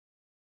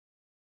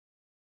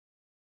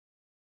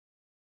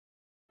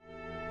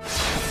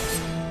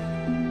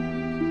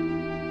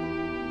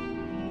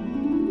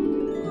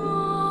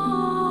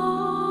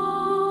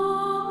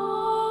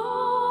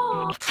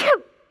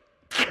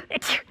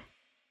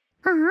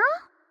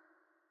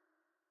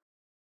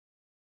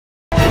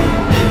I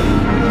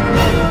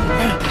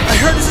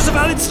heard this is a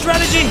valid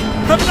strategy!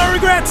 Have no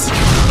regrets!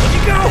 Let me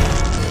go!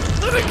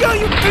 Let me go,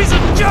 you piece of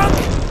junk!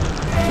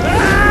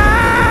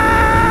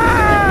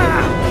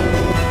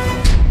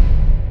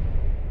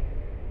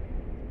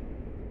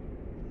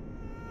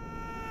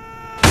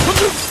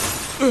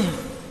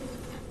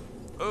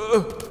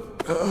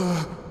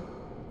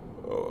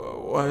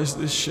 Why is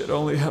this shit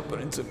only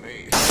happening to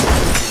me?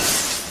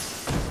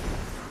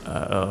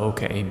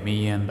 Okay,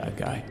 me and that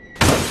guy.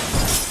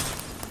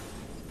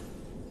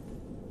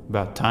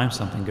 About time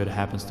something good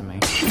happens to me.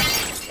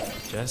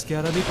 Just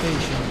gotta be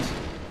patient.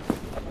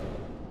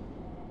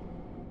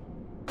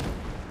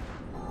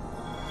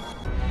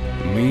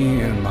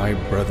 Me and my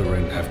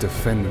brethren have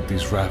defended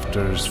these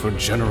rafters for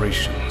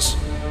generations.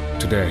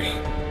 Today,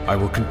 I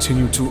will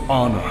continue to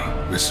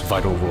honor this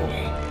vital role,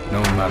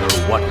 no matter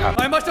what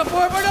happens. I must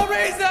abort for no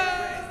reason!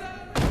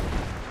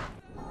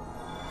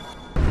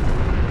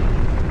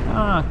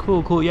 Ah,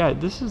 cool. Yeah,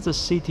 this is the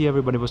CT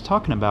everybody was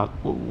talking about.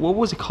 What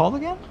was it called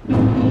again?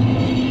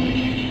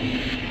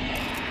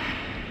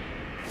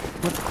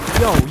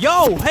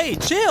 Yo, hey,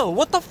 chill!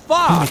 What the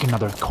fuck? You make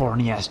another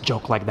corny-ass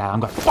joke like that, I'm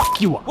gonna fuck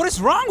you up! What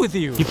is wrong with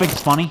you? You think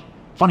it's funny?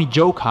 Funny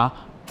joke, huh?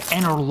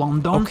 Anor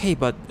Londo? Okay,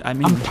 but I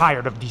mean... I'm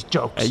tired of these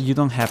jokes. You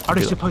don't have to. Are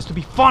they supposed to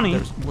be funny?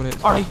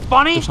 Are they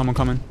funny? There's someone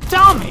coming.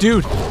 Tell me!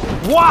 Dude!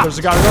 What? There's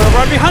a guy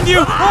right behind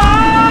you!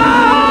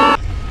 Ah!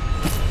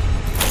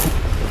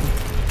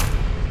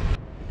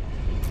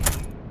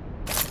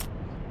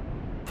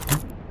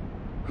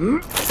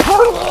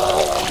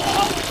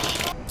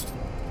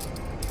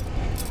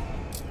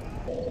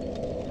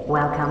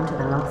 Welcome to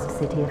the lost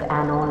city of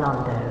Anor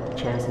Londo,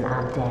 chosen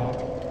undead.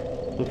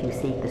 If you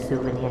seek the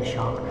souvenir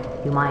shop,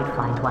 you might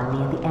find one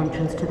near the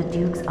entrance to the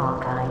Duke's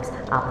archives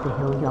up the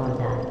hill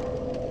yonder.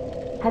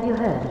 Have you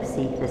heard of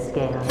Seek the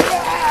Scale?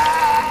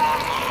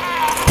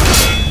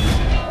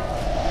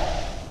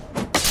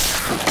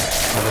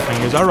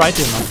 Everything is alright,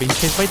 you're not being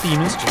chased by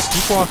demons, just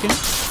keep walking.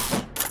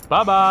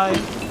 Bye-bye.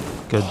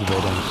 Good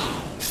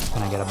riddance.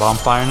 Can I get a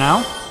bonfire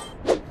now?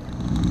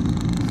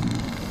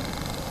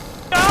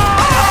 Ah!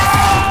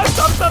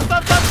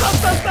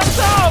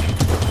 Stop!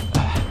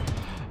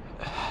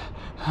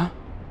 Huh?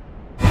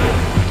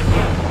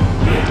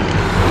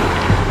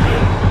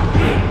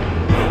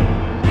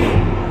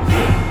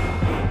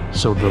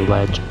 So the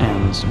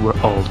legends were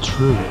all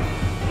true.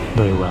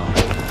 Very well.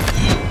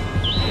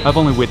 I've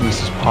only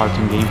witnessed this part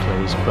in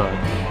gameplays, but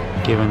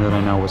given that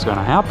I know what's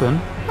gonna happen,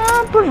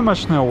 I pretty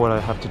much know what I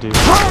have to do.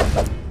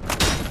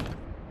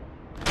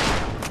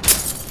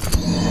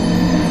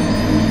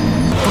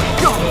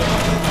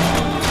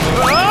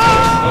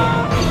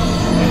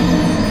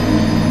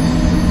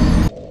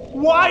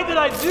 Why did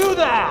I do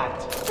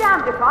that?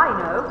 Damned if I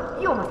know.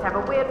 You must have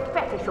a weird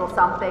fetish or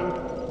something.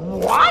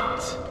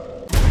 What?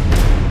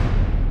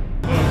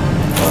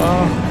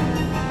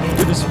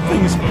 Dude, this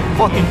thing is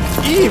fucking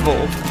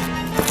evil!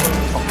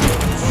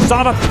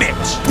 Son of a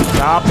bitch!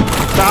 Stop!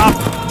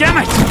 Damn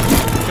it!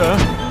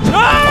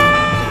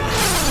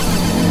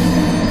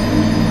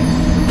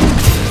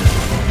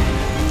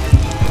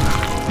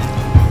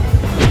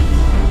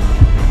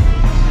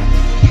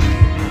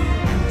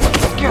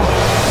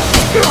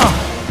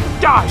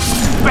 Die,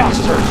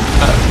 bastard!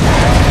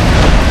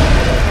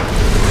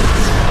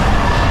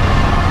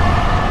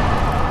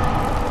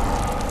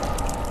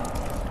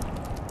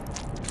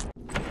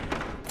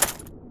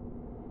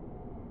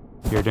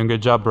 You're doing a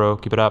good job, bro.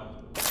 Keep it up.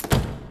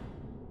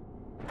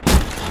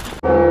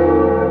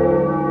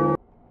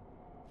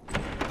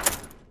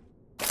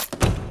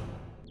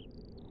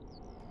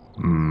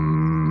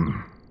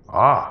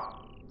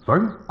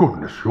 Thank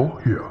goodness you're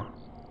here.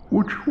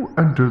 Would you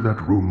enter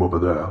that room over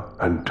there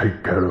and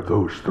take care of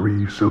those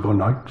 3 silver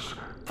knights?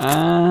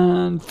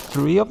 And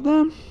 3 of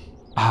them?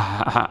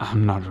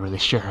 I'm not really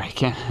sure I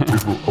can.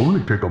 It will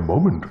only take a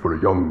moment for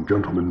a young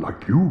gentleman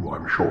like you,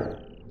 I'm sure.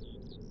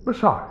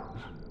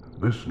 Besides,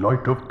 this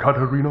Knight of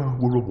Katarina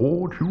will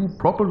reward you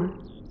properly.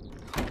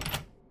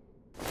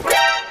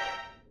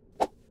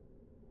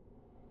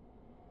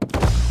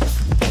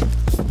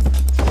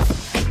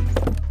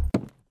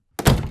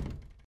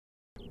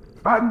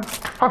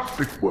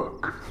 Fantastic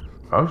work.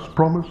 As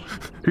promised,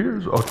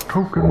 here's a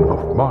token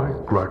of my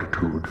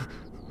gratitude.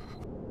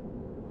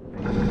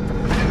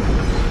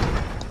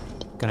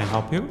 Can I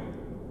help you?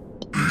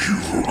 You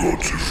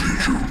forgot to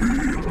feature me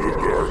in the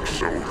Dark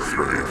Soul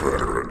 3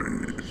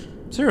 parodies.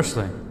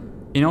 Seriously?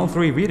 In all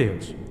 3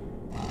 videos?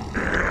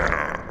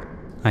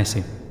 I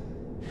see.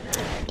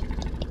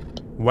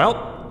 Well,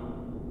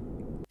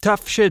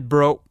 tough shit,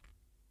 bro.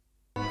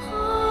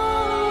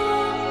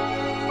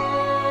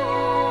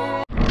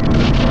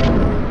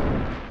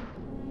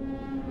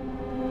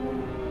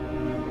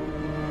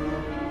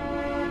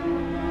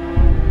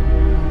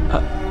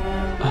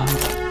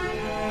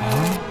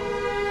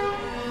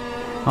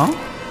 Huh?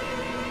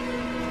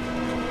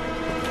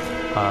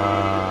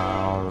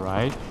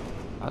 Alright.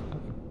 I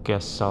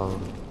guess I'll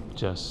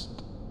just...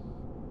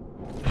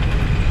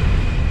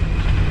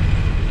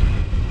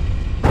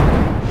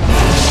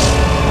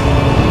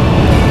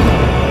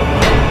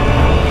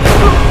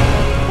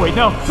 wait,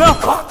 no,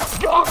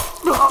 no!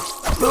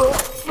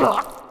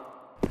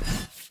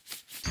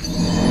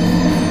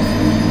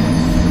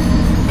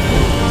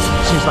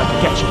 Seems like you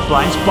catch your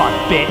blind spot,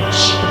 bitch!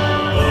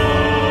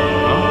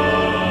 Huh?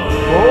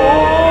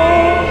 Oh!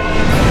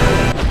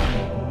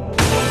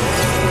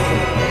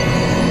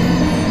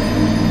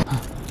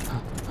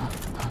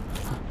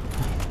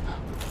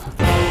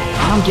 I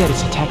don't get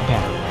its attack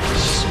pattern.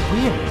 It's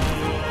weird.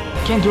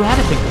 Can't do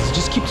anything because it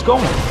just keeps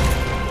going.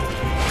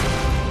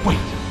 Wait,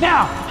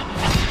 now!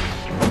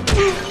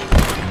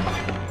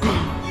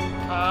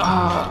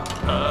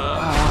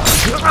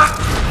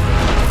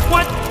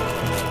 What?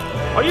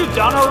 Are you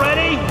done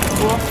already?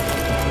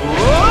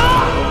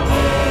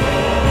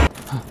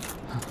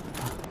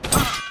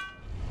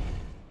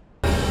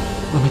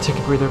 Let me take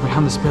a breather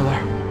behind this pillar.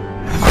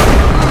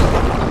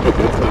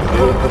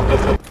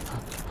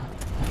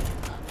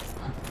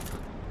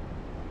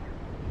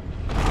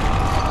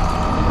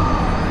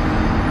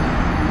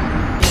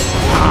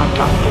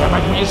 God damn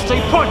it, you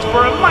stay put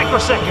for a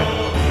microsecond!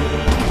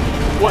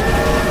 What's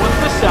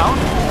this sound?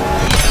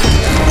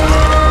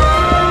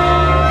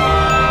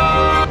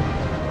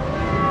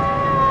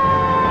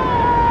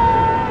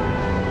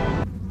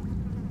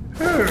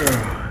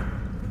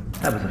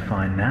 That was a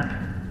fine nap.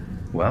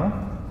 Well,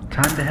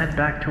 time to head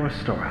back to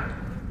Astora.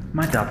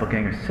 My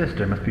doppelganger's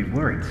sister must be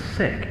worried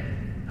sick.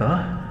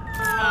 Huh?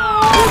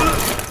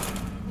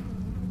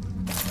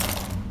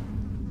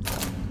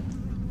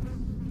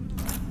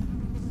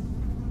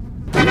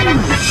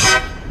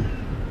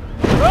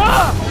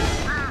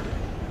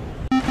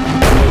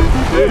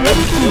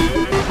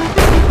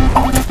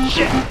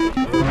 Shit!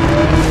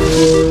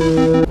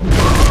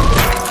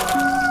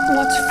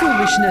 What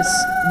foolishness!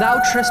 Thou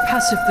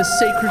trespasseth the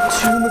sacred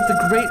tomb of the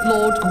great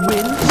Lord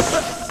Gwyn?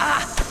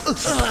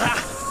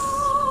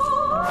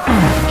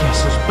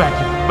 Guess who's back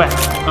in back,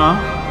 huh?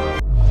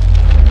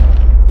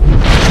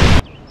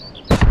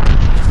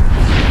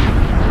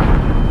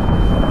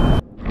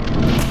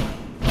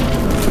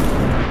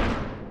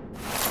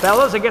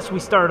 Fellas, I guess we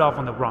started off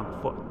on the wrong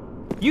foot.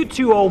 You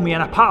two owe me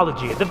an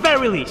apology at the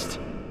very least.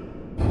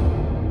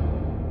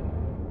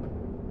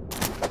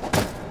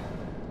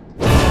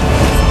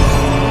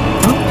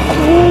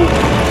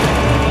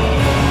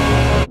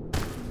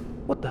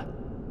 What the?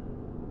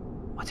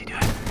 What's he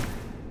doing?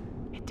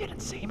 He didn't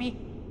see me?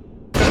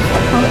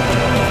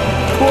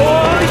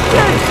 Oh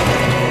shit!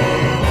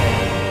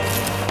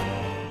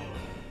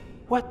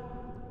 What?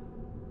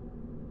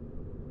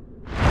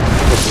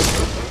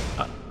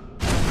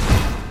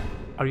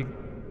 Are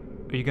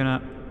you gonna...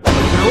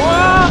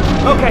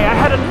 Whoa! Okay, I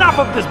had enough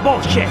of this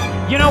bullshit!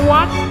 You know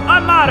what?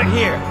 I'm out of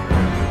here!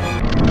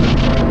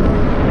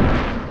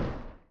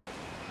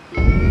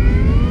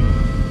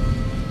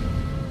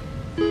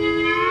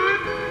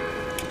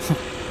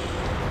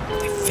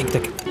 They think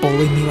they can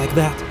bully me like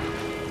that?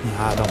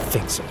 I don't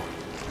think so.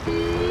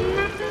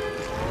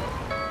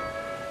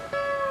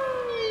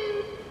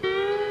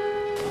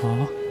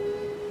 Huh?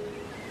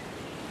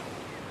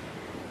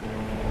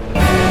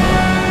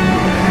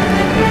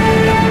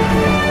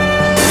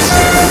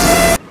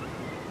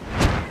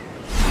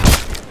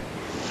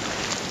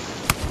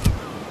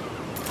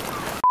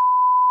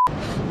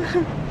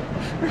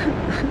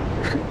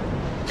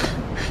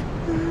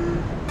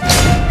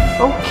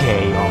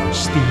 Okay,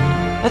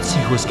 Ornstein. Let's see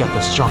who's got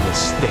the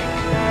strongest stick.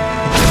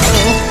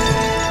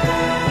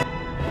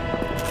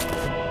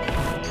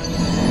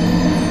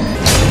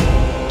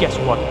 Guess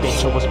what,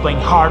 bitch? I was playing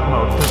hard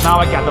mode, because now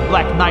I got the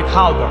Black Knight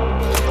Halberd.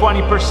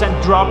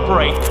 20% drop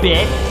rate,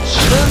 bitch!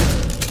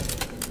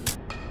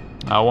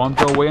 I won't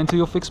go away until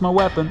you fix my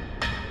weapon.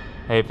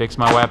 Hey, fix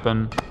my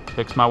weapon.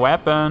 Fix my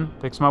weapon.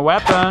 Fix my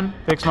weapon.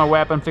 Fix my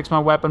weapon. Fix my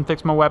weapon.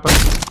 Fix my weapon.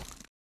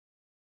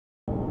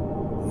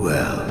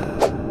 Well,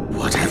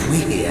 what have we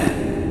here?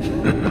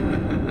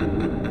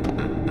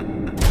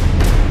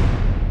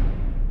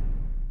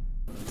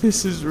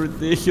 This is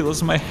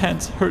ridiculous. My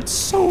hands hurt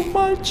so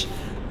much.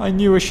 I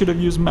knew I should have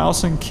used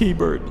mouse and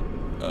keyboard.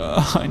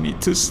 I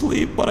need to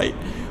sleep, but I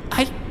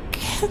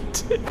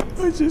can't.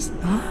 I just...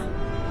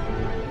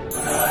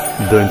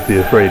 Don't be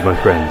afraid, my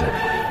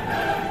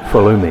friend.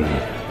 Follow me.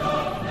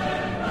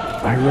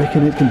 I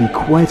reckon it can be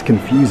quite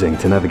confusing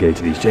to navigate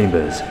these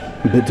chambers,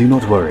 but do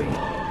not worry.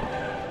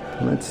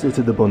 Let's sit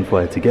at the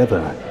bonfire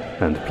together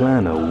and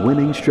plan a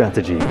winning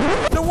strategy.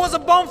 There was a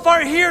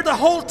bonfire here the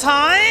whole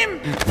time?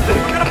 I'm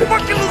gonna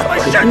fucking lose my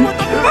shit! What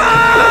the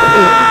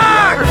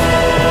fuck?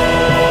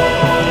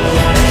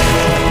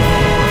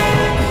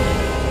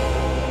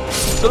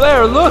 So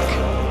there, look!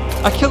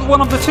 I killed one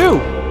of the two!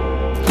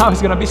 Now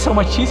it's gonna be so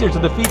much easier to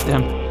defeat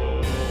them.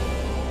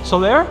 So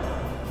there?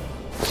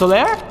 So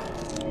there?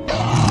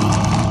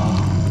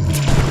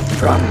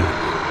 Run,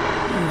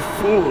 you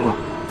fool!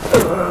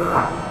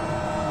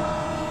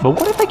 But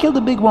what if I kill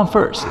the big one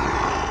first?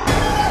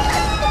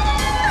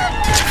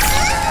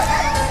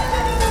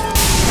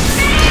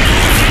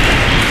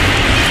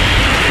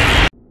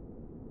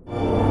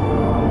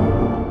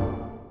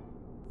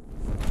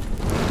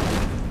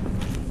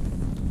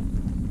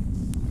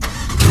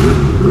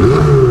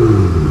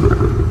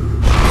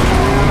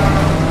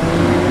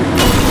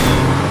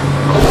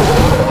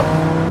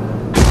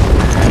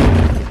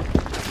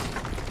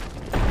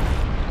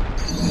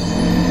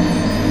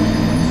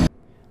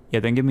 Yeah,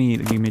 then give me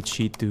a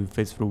cheat to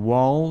fit through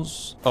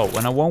walls. Oh,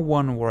 and I want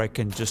one where I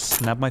can just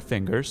snap my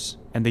fingers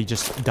and they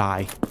just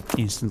die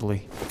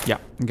instantly. Yeah,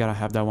 gotta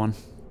have that one.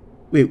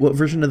 Wait, what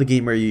version of the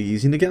game are you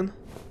using again?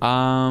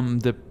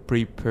 The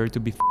prepare to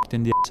be f***ed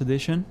in the S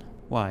edition.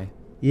 Why?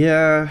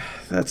 Yeah,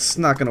 that's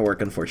not gonna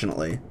work,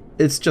 unfortunately.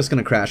 It's just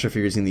gonna crash if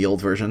you're using the old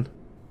version.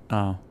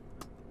 Oh.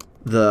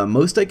 The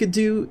most I could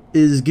do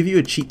is give you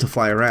a cheat to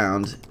fly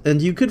around,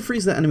 and you could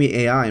freeze the enemy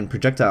AI and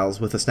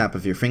projectiles with a snap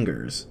of your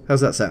fingers.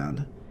 How's that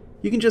sound?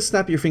 You can just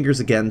snap your fingers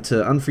again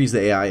to unfreeze the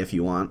AI if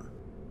you want.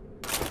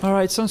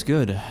 Alright, sounds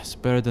good. It's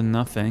better than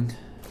nothing.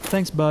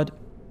 Thanks, bud.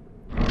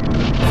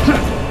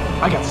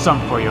 I got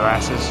some for your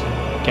asses.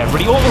 Get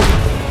ready, all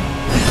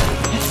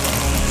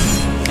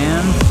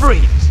and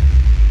freeze.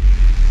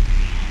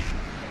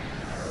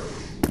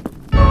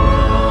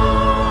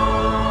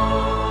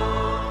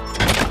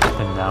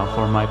 And now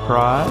for my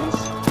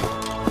prize.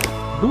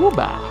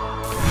 Booba.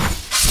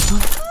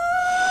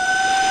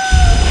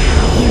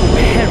 You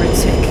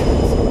heretic!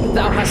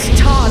 Thou hast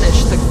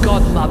tarnished the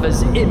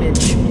Godmother's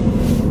image.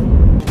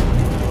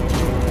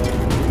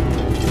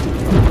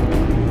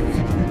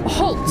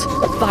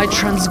 Halt! Thy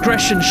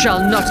transgression shall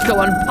not go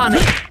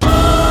unpunished.